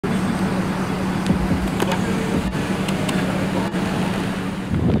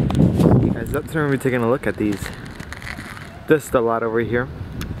guys, up to we're taking a look at these. Just a lot over here.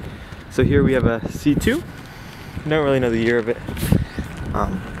 So here we have a C2. Don't really know the year of it.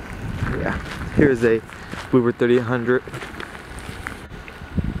 Yeah. Here's a Bluebird 3800.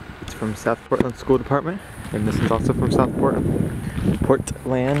 It's from South Portland School Department, and this is also from South Portland.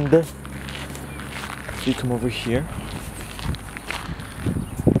 If you come over here,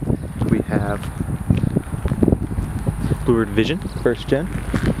 we have Bluebird Vision, first gen.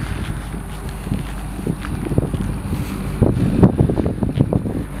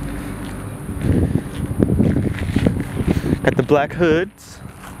 Got the black hoods.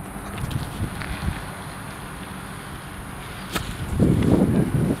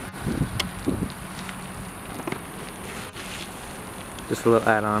 Just a little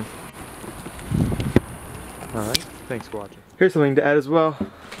add-on. Alright, thanks for watching. Here's something to add as well.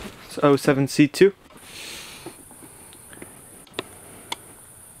 It's 07 C2.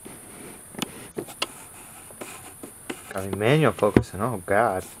 Got me manual focusing, oh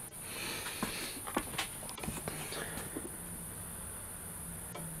god.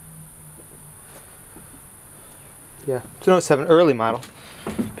 Yeah, it's an 07 early model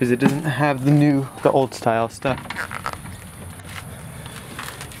because it doesn't have the old style stuff.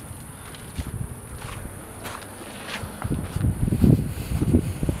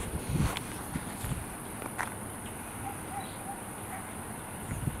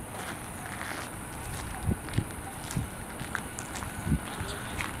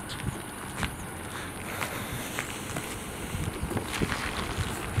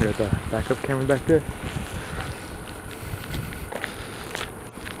 Here's the backup camera back there.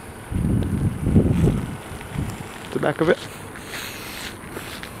 The back of it.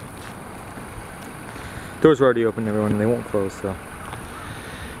 Doors were already open, everyone, and they won't close, so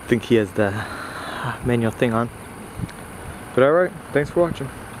I think he has the manual thing on. But alright, thanks for watching.